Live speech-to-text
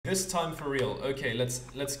this time for real. Okay,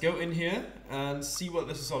 let's go in here and see what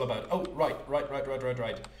this is all about. Oh, right.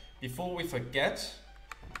 Before we forget,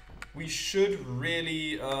 we should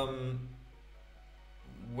really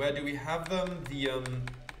where do we have them?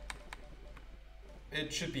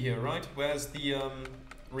 It should be here, right? Where's the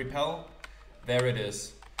repel? There it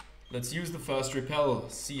is. Let's use the first repel,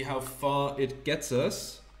 see how far it gets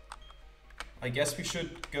us. I guess we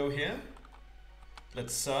should go here.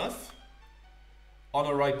 Let's surf on a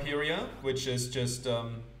Rhyperia, which is just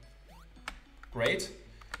great.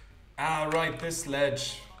 Ah, right, this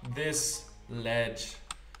ledge.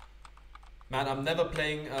 Man, I'm never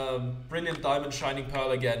playing Brilliant Diamond Shining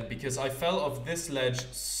Pearl again because I fell off this ledge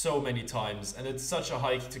so many times and it's such a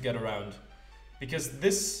hike to get around. Because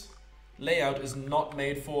this layout is not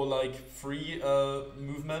made for like free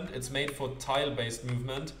movement, it's made for tile-based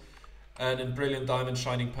movement. And in Brilliant Diamond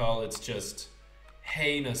Shining Pearl, it's just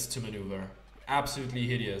heinous to maneuver. Absolutely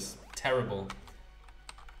hideous. Terrible.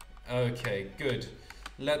 Okay, good.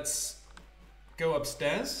 Let's go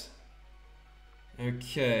upstairs.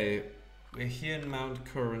 Okay. We're here in Mount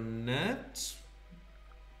Coronet.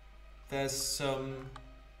 There's some...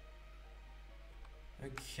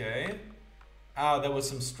 Okay. Ah, there was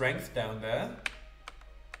some strength down there.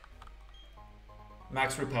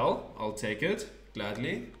 Max repel, I'll take it,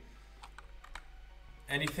 gladly.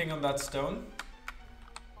 Anything on that stone?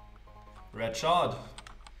 Red shard.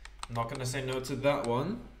 I'm not gonna say no to that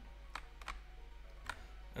one.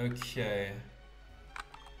 Okay.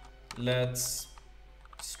 Let's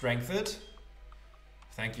strength it.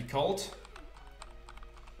 Thank you, Colt.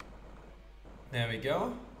 There we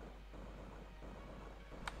go.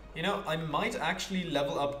 You know, I might actually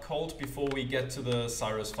level up Colt before we get to the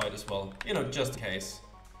Cyrus fight as well. You know, just in case.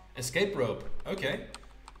 Escape rope. Okay.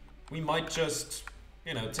 We might just,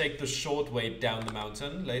 you know, take the short way down the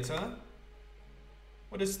mountain later.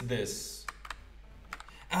 What is this?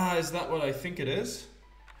 Ah, is that what I think it is?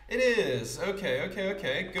 It is!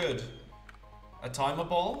 Okay, good. A timer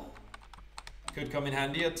ball. Could come in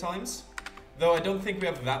handy at times. Though I don't think we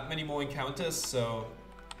have that many more encounters, so...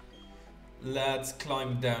 Let's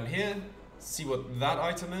climb down here. See what that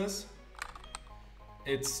item is.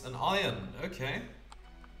 It's an iron, okay.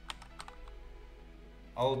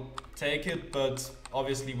 I'll take it, but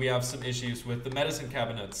obviously we have some issues with the medicine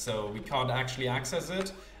cabinet, so we can't actually access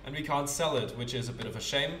it, and we can't sell it, which is a bit of a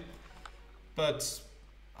shame. But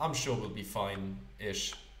I'm sure we'll be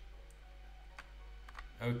fine-ish.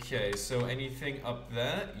 Okay, so anything up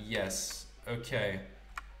there? Yes. Okay.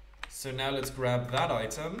 So now let's grab that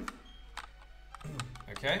item.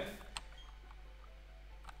 Okay.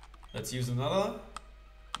 Let's use another.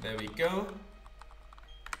 There we go.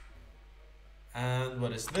 And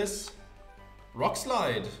what is this? Rock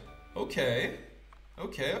slide. Okay.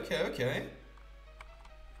 Okay.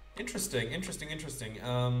 Interesting.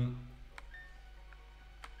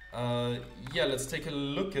 Yeah, let's take a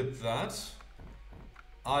look at that.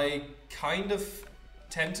 I kind of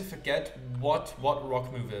tend to forget what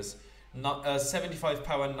rock move is. Not 75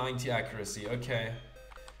 power, 90 accuracy. Okay,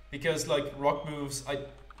 because like rock moves, I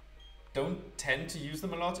don't tend to use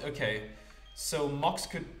them a lot. Okay, so Mox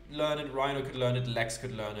could learn it, Rhino could learn it, Lex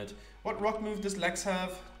could learn it. What rock move does Lex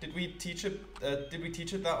have? Did we teach it? Did we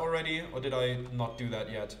teach it that already, or did I not do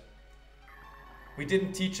that yet? We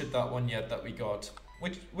didn't teach it that one yet that we got.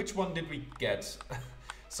 Which one did we get?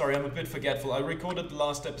 Sorry, I'm a bit forgetful. I recorded the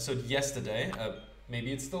last episode yesterday.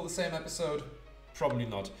 Maybe it's still the same episode. Probably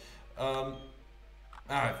not.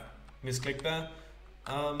 Misclicked there.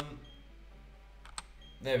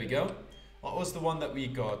 There we go. What was the one that we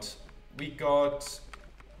got? We got...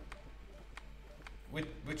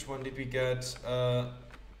 Which one did we get?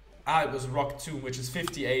 It was Rock Tomb, which is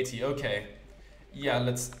 50-80. Okay. Yeah,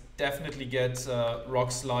 let's definitely get Rock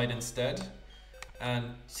Slide instead.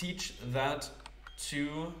 And teach that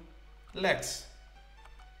to Lex.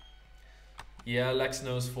 Yeah, Lex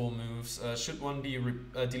knows 4 moves. Should one be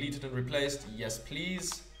deleted and replaced? Yes,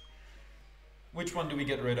 please. Which one do we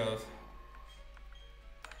get rid of?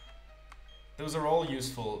 Those are all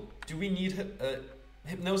useful. Do we need...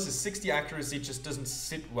 Hypnosis 60 accuracy just doesn't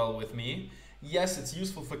sit well with me. Yes, it's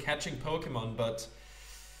useful for catching Pokemon, but...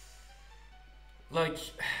 Like,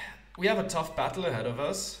 we have a tough battle ahead of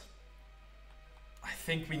us. I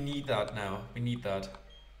think we need that now. We need that.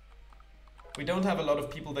 We don't have a lot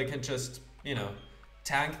of people that can just, you know,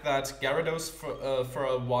 tank that Gyarados for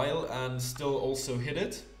a while and still also hit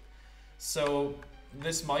it. So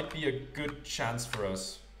this might be a good chance for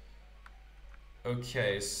us.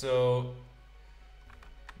 Okay, so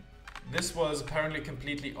this was apparently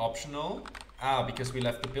completely optional. Because we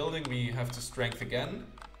left the building, we have to strength again.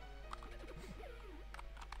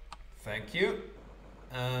 Thank you.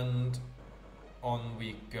 And on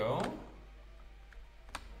we go.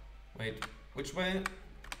 Wait, which way?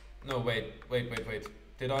 No, wait.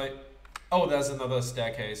 Did I? Oh, there's another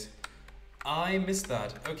staircase. I missed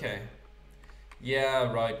that. Okay.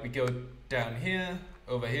 Yeah, right. We go down here,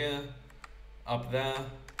 over here, up there.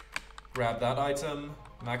 Grab that item.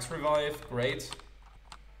 Max revive. Great.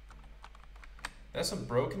 There's some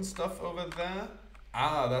broken stuff over there.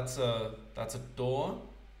 Ah, that's a door.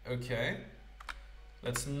 Okay.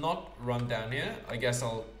 Let's not run down here. I guess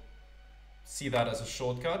I'll see that as a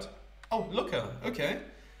shortcut. Oh, looker. Okay.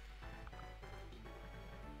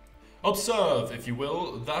 Observe, if you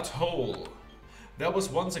will, that hole. There was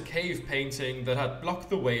once a cave painting that had blocked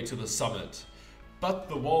the way to the summit. But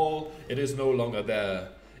the wall, it is no longer there.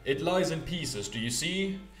 It lies in pieces, do you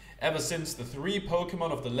see? Ever since the 3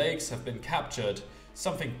 Pokemon of the lakes have been captured,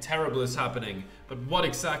 something terrible is happening, but what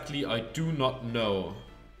exactly I do not know.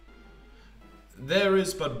 There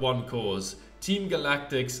is but one cause, Team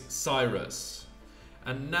Galactic's Cyrus.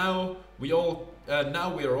 And now we are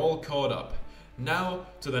all caught up. Now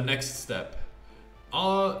to the next step.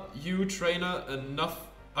 Are you trainer enough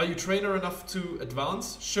to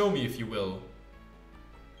advance? Show me if you will.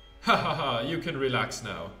 Ha ha ha, you can relax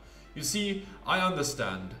now. You see, I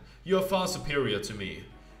understand. You are far superior to me.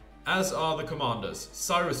 As are the commanders,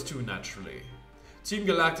 Cyrus too naturally. Team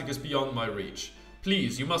Galactic is beyond my reach.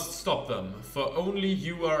 Please, you must stop them, for only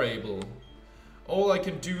you are able. All I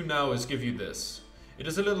can do now is give you this. It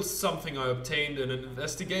is a little something I obtained in an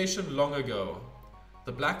investigation long ago.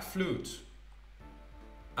 The Black Flute.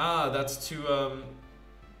 Ah, that's to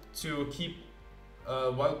keep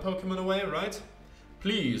wild Pokemon away, right?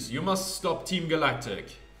 Please, you must stop Team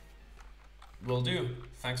Galactic. Will do.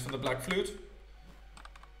 Thanks for the Black Flute.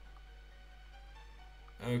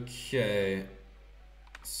 Okay.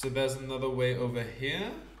 So there's another way over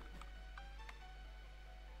here.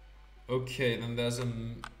 Okay, then there's a...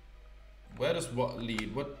 Where does what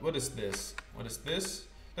lead? What is this? What is this?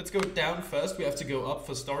 Let's go down first. We have to go up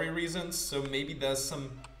for story reasons. So maybe there's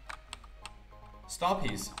some star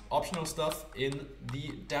piece, optional stuff in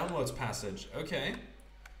the downwards passage. Okay.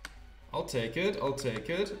 I'll take it. I'll take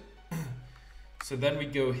it. So then we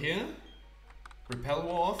go here. Repel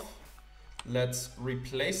Wharf. Let's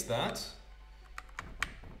replace that.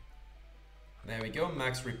 There we go.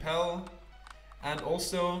 Max Repel. And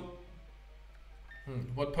also...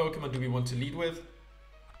 what Pokemon do we want to lead with?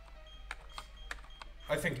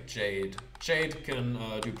 I think Jade. Jade can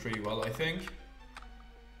do pretty well, I think.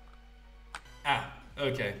 Ah,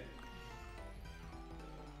 okay.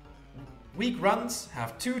 We grunts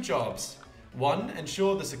have 2 jobs. 1,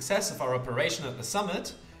 ensure the success of our operation at the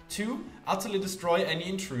summit. 2, utterly destroy any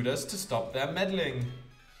intruders to stop their meddling.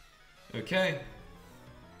 Okay.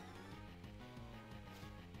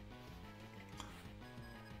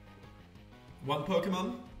 One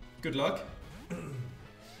Pokemon. Good luck.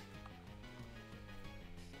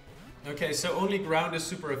 Okay, so only ground is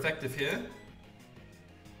super effective here.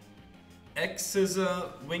 X-Scissor,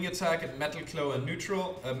 Wing Attack, and Metal Claw are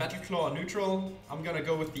neutral. Metal Claw are neutral. I'm gonna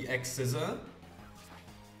go with the X-Scissor.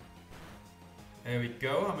 There we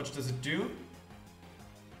go. How much does it do?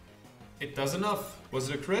 It does enough. Was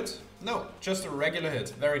it a crit? No, just a regular hit.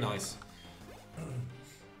 Very nice.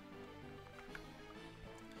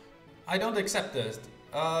 I don't accept this.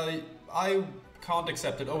 I can't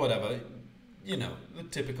accept it or whatever. You know, the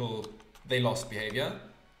typical they lost behavior.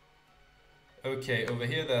 Okay, over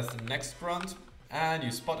here there's the next grunt. And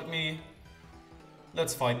you spotted me.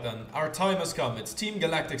 Let's fight then. Our time has come. It's Team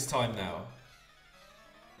Galactic's time now.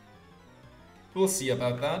 We'll see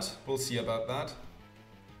about that. We'll see about that.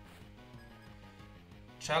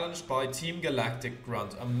 Challenged by Team Galactic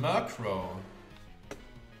grunt. A Murkrow.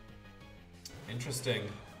 Interesting.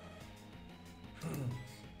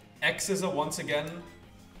 X-Scissor once again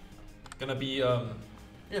gonna be,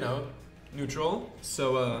 you know, neutral.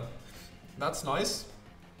 So, that's nice.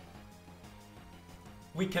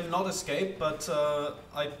 We cannot escape, but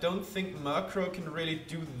I don't think Murkrow can really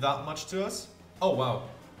do that much to us. Oh, wow.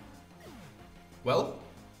 Well,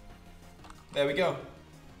 there we go.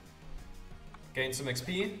 Gain some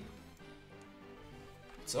XP.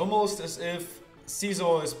 It's almost as if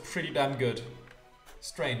Scizor is pretty damn good.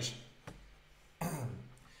 Strange.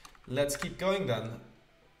 Let's keep going then.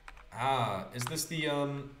 Ah, is this the,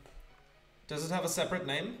 does it have a separate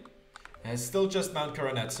name? It's still just Mount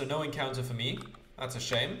Coronet, so no encounter for me. That's a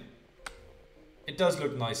shame. It does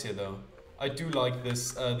look nice here though. I do like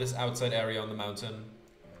this, this outside area on the mountain.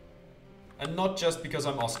 And not just because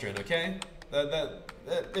I'm Austrian, okay?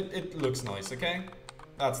 It looks nice, okay?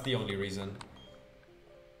 That's the only reason.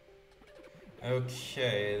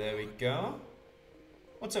 Okay, there we go.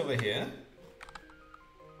 What's over here?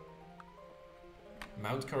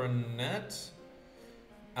 Mount Coronet.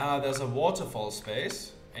 Ah, there's a waterfall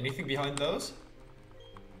space. Anything behind those?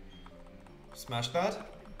 Smash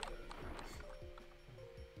that.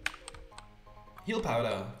 Heal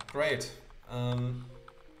powder. Great.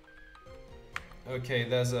 Okay,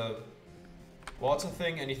 there's a water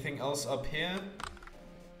thing. Anything else up here?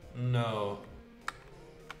 No.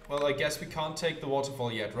 Well, I guess we can't take the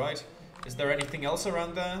waterfall yet, right? Is there anything else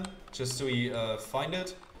around there? Just so we find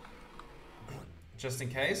it? Just in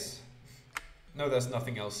case? No, there's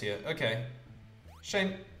nothing else here. Okay.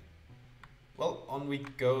 Shame. Well, on we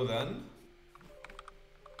go then.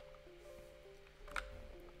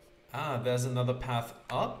 Ah, there's another path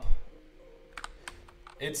up.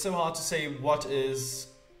 It's so hard to say what is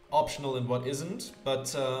optional and what isn't,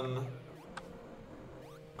 but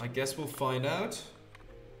I guess we'll find out.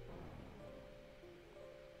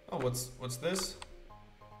 Oh, what's this?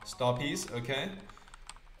 Star piece, okay.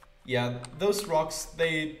 Yeah, those rocks,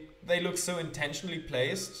 they look so intentionally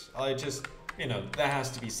placed. I just, you know, there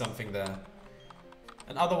has to be something there.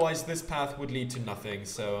 And otherwise this path would lead to nothing,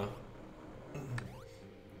 so...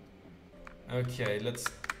 Okay, let's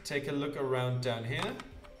take a look around down here.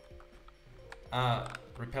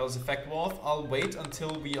 Repels effect warp. I'll wait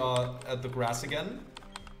until we are at the grass again.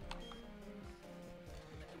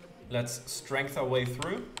 Let's strength our way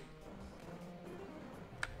through.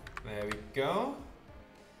 There we go.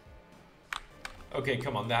 Okay,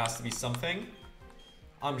 come on, there has to be something.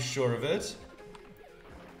 I'm sure of it.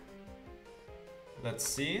 Let's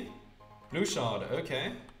see. Blue shard,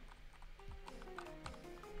 okay.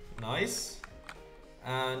 Nice.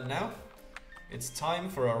 And now it's time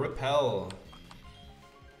for a repel.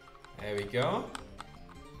 There we go.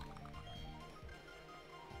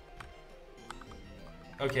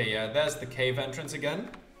 Okay, yeah, there's the cave entrance again.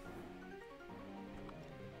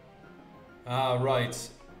 Ah, right.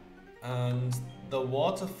 And the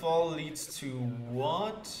waterfall leads to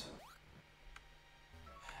what?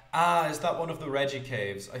 Ah, is that one of the Reggie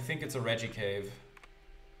caves? I think it's a Reggie cave.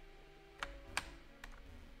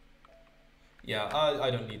 Yeah,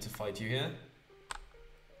 I don't need to fight you here.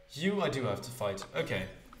 You I do have to fight. Okay,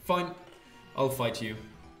 fine. I'll fight you.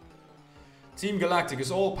 Team Galactic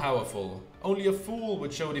is all-powerful. Only a fool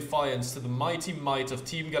would show defiance to the mighty might of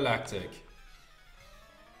Team Galactic.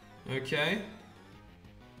 Okay.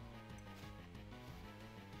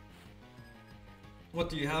 What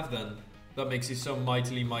do you have then that makes you so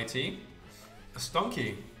mightily mighty? A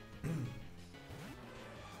stonky.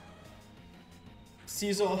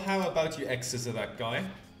 Caesar, how about you exit that guy?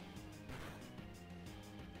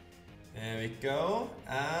 There we go.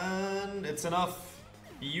 And it's enough.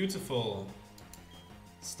 Beautiful.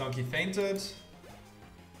 Stonky fainted.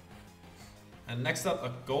 And next up,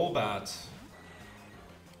 a Golbat.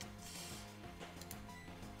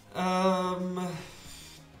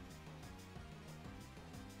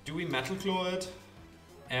 Do we Metal Claw it?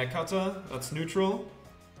 Air Cutter, that's neutral.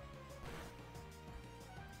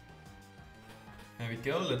 There we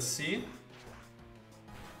go, let's see.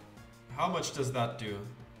 How much does that do?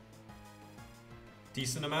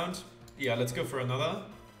 Decent amount? Yeah, let's go for another.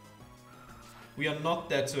 We are not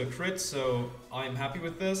dead to a crit, so I'm happy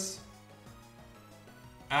with this.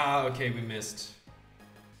 Ah, okay, we missed.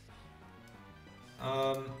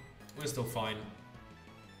 We're still fine.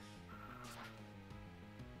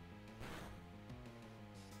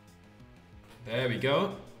 There we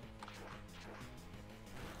go.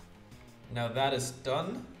 Now that is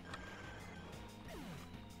done.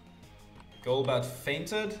 Golbat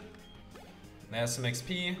fainted. There's some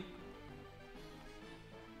XP.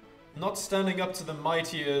 Not standing up to the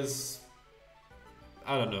mighty is...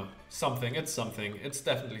 I don't know. Something. It's something. It's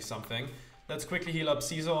definitely something. Let's quickly heal up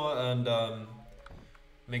Caesar and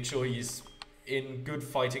make sure he's in good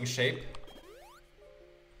fighting shape.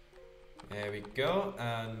 There we go.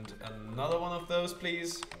 And another one of those,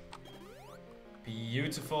 please.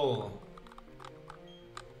 Beautiful.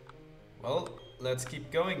 Well, let's keep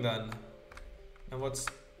going then. And what's...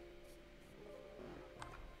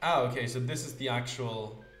 Ah, okay, so this is the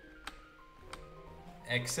actual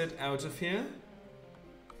exit out of here.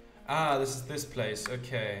 Ah, this is this place,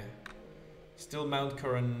 okay. Still Mount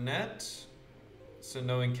Coronet. So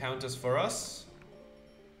no encounters for us.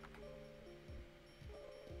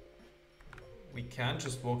 We can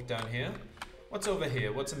just walk down here. What's over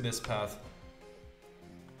here? What's in this path?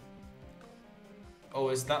 Oh,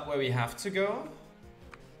 is that where we have to go?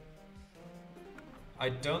 I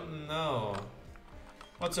don't know.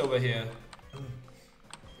 What's over here?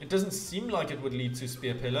 It doesn't seem like it would lead to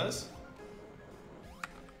spear pillars.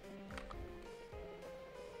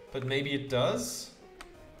 But maybe it does?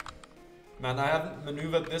 Man, I haven't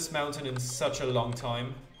maneuvered this mountain in such a long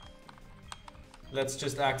time. Let's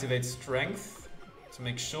just activate strength to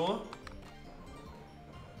make sure.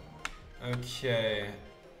 Okay.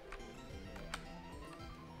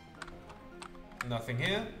 Nothing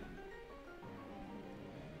here.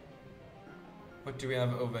 What do we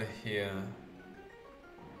have over here?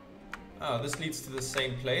 Oh, this leads to the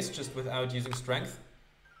same place, just without using strength.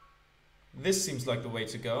 This seems like the way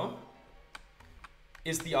to go.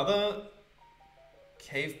 Is the other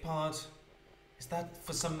cave part... Is that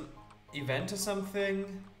for some event or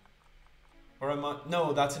something? Or am I...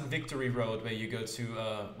 No, that's in Victory Road, where you go to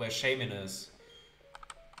where Shaman is.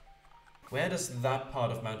 Where does that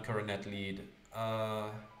part of Mount Coronet lead?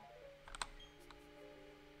 I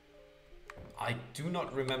do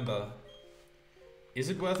not remember. Is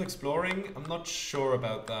it worth exploring? I'm not sure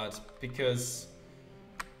about that, because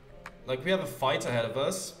like we have a fight ahead of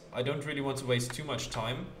us. I don't really want to waste too much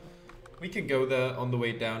time. We can go there on the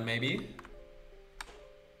way down maybe.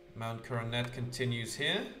 Mount Coronet continues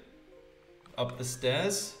here. Up the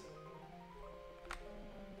stairs.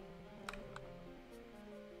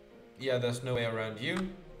 Yeah, there's no way around you.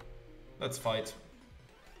 Let's fight.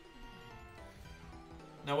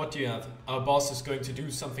 Now what do you have? Our boss is going to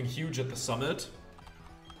do something huge at the summit.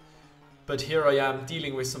 But here I am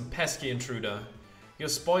dealing with some pesky intruder. You're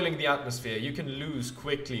spoiling the atmosphere. You can lose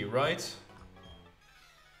quickly, right?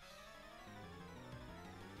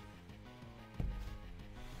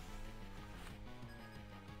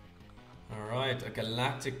 Alright, a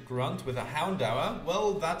galactic grunt with a hound hour.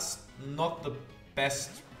 Well, that's not the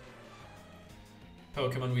best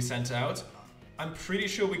Pokemon we sent out. I'm pretty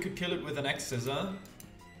sure we could kill it with an X-Scissor.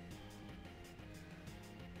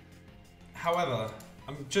 However,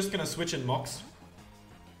 I'm just gonna switch in Mox.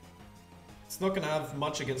 It's not gonna have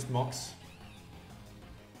much against Mox.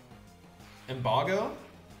 Embargo?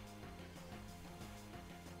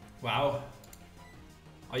 Wow.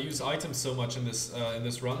 I use items so much in this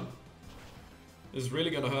run. This is really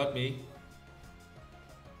gonna hurt me.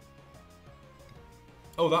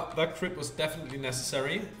 Oh, that crit was definitely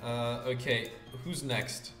necessary. Okay, who's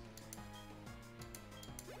next?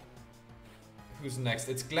 Who's next?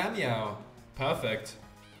 It's Glameow. Perfect.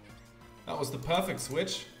 That was the perfect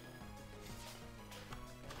switch.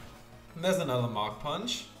 And there's another Mark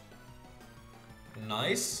Punch.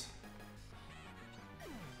 Nice.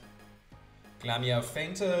 Glameow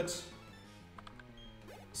fainted.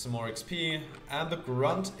 Some more XP. And the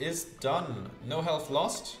grunt is done. No health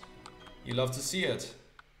lost. You love to see it.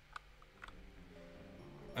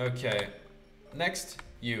 Okay. Next,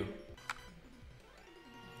 you.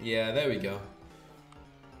 Yeah, there we go.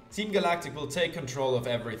 Team Galactic will take control of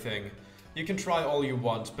everything. You can try all you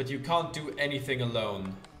want, but you can't do anything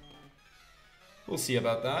alone. We'll see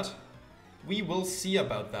about that. We will see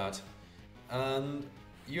about that. And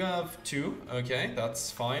you have 2. Okay,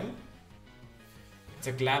 that's fine. It's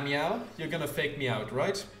a Glameow. You're gonna fake me out,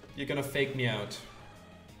 right? You're gonna fake me out.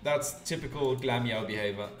 That's typical Glameow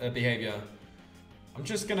behavior. I'm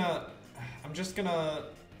just gonna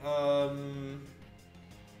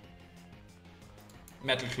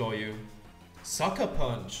Metal Claw you. Sucker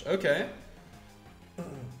Punch. Okay.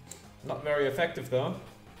 Not very effective though.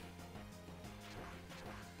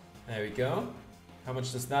 There we go. How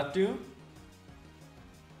much does that do?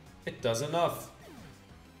 It does enough.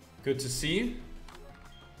 Good to see.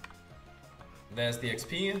 There's the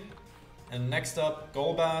XP. And next up,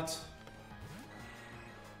 Golbat.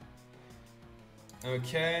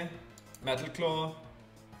 Okay. Metal Claw.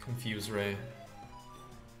 Confuse Ray.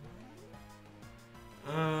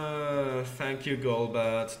 Thank you,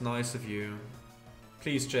 Golbat. Nice of you.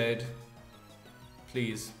 Please, Jade.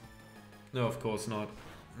 Please. No, of course not.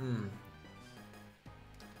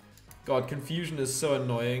 God, confusion is so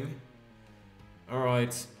annoying.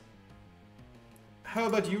 Alright. How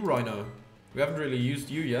about you, Rhino? We haven't really used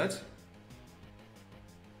you yet.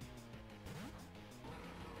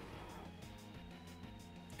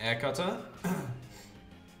 Air Cutter.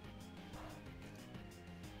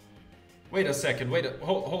 Wait a second,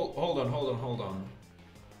 hold on.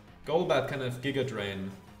 Golbat can have Giga Drain.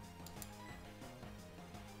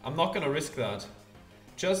 I'm not gonna risk that.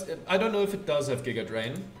 I don't know if it does have Giga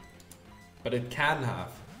Drain, but it can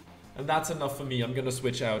have. And that's enough for me, I'm gonna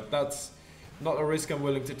switch out. That's not a risk I'm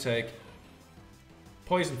willing to take.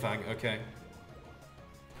 Poison Fang, okay.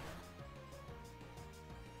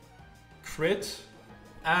 Crit,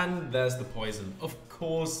 and there's the poison. Of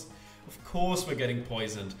course we're getting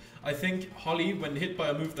poisoned. I think Holly, when hit by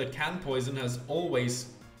a move that can poison, has always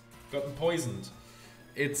gotten poisoned.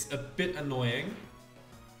 It's a bit annoying.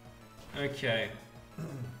 Okay.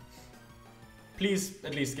 Please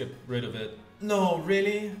at least get rid of it. No,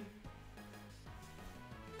 really?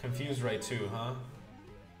 Confuse Ray too, huh?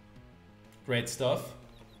 Great stuff.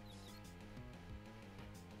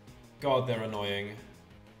 God, they're annoying.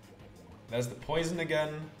 There's the poison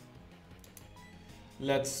again.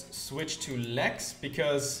 Let's switch to Lex,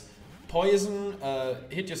 because poison,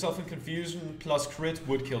 hit yourself in confusion plus crit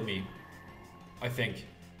would kill me. I think.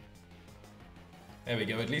 There we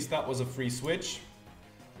go, at least that was a free switch.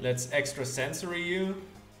 Let's extra sensory you.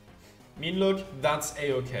 Mean look, that's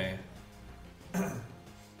a-okay.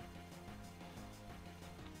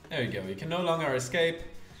 There you go, you can no longer escape.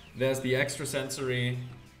 There's the extra sensory.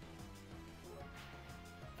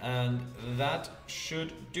 And that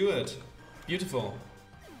should do it. Beautiful.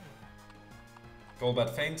 Golbat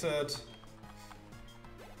fainted.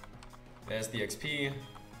 There's the XP.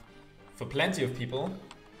 For plenty of people.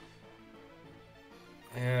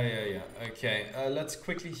 Yeah. Okay, let's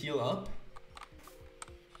quickly heal up.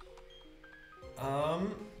 I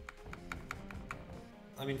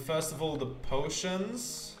mean, first of all, the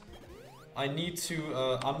potions. I need to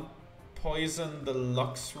unpoison the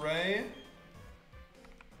Luxray.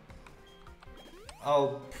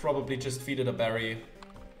 I'll probably just feed it a berry.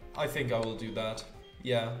 I think I will do that.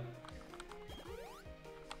 Yeah.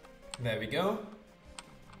 There we go.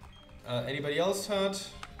 Anybody else hurt?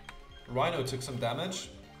 Rhino took some damage.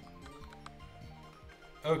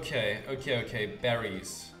 Okay.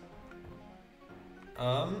 Berries.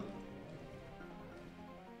 Not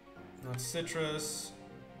citrus.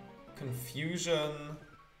 Confusion.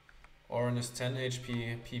 Oran is 10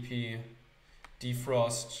 HP. PP.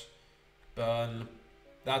 Defrost. Burn.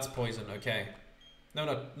 That's poison, okay.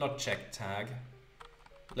 No, not check tag.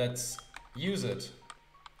 Let's use it.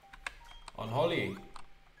 On Holly.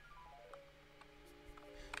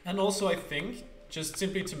 And also I think, just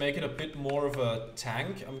simply to make it a bit more of a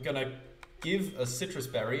tank, I'm gonna give a citrus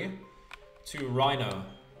berry to Rhino.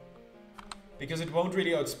 Because it won't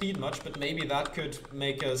really outspeed much, but maybe that could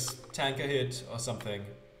make us tank a hit or something.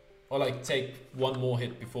 Or like take one more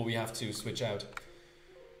hit before we have to switch out.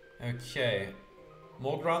 Okay.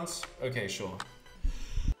 More grunts? Okay, sure.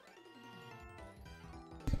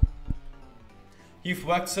 You've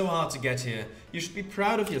worked so hard to get here. You should be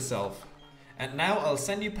proud of yourself. And now I'll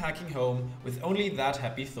send you packing home with only that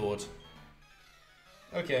happy thought.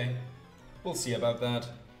 Okay. We'll see about that.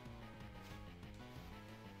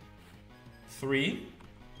 3.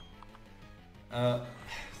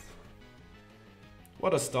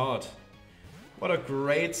 What a start. What a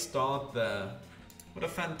great start there. What a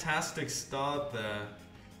fantastic start there.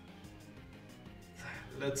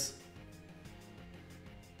 Let's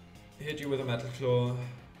hit you with a Metal Claw.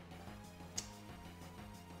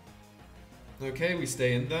 Okay, we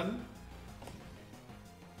stay in then.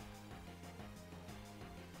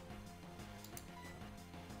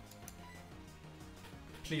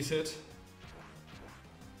 Please hit.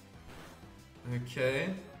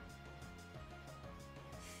 Okay.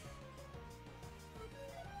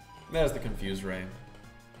 There's the Confuse Ray.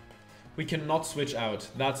 We cannot switch out.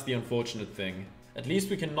 That's the unfortunate thing. At least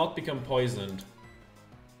we cannot become poisoned.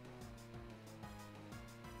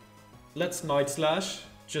 Let's Night Slash,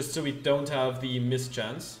 just so we don't have the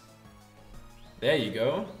mischance. There you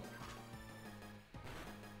go.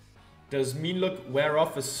 Does Mean Look wear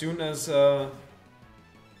off as soon as the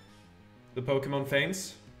Pokemon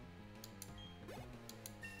faints?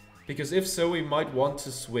 Because if so, we might want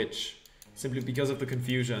to switch. Simply because of the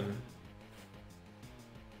confusion.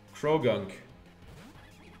 Krogunk.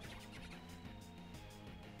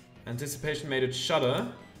 Anticipation made it shudder.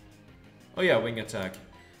 Oh yeah, wing attack.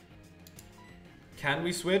 Can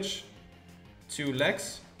we switch to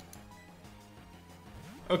Lex?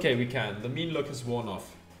 Okay, we can. The Mean Look is worn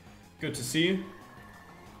off. Good to see.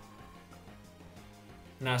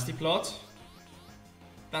 Nasty Plot.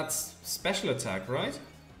 That's special attack, right?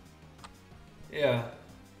 Yeah.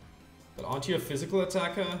 But aren't you a physical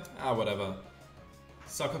attacker? Ah, whatever.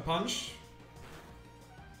 Sucker Punch.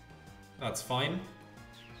 That's fine.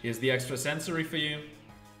 Here's the extra sensory for you.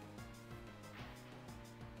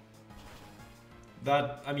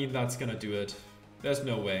 I mean, that's gonna do it. There's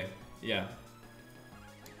no way. Yeah.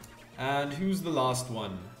 And who's the last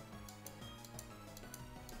one?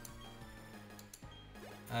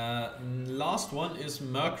 Last one is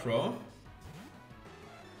Murkrow.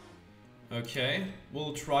 Okay,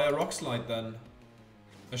 we'll try a Rock Slide then.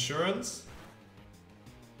 Assurance.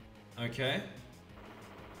 Okay.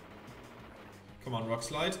 Come on, Rock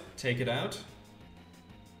Slide. Take it out.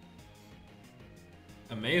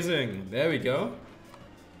 Amazing. There we go.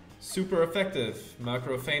 Super effective.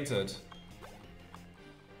 Murkrow fainted.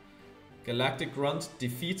 Galactic Grunt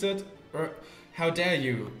defeated. Or how dare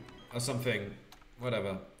you? Or something.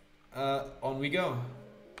 Whatever. On we go.